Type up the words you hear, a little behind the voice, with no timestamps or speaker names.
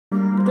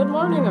Good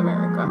morning,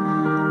 America.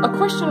 A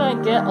question I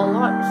get a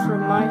lot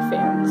from my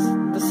fans,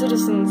 the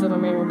citizens of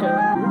America,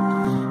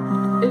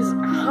 is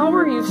how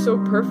are you so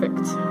perfect?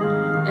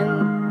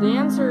 And the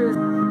answer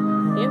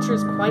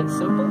is quite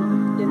simple.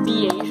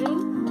 Be Asian.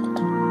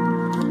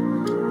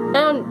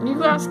 And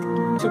you ask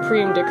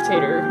Supreme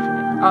Dictator,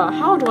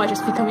 how do I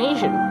just become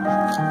Asian?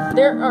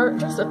 There are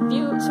just a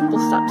few simple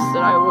steps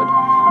that I would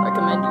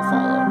recommend you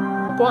follow.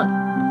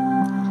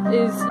 One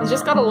is you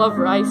just gotta love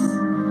rice,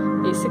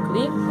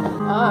 basically.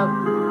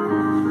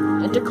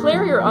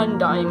 Declare your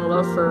undying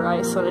love for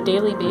rice on a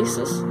daily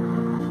basis,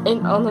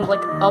 and on a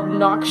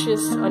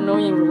obnoxious,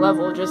 annoying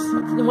level. Just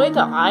the way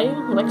that I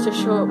like to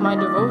show my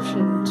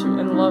devotion to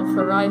and love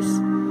for rice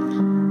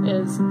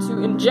is to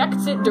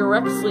inject it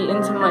directly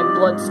into my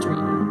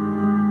bloodstream.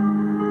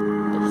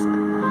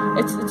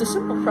 It's a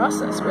simple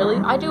process, really.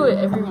 I do it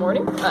every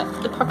morning at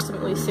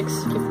approximately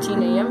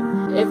 6:15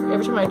 a.m.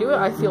 Every time I do it,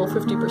 I feel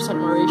 50%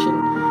 more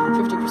Asian,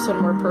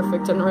 50% more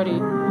perfect, and ready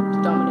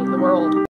to dominate the world.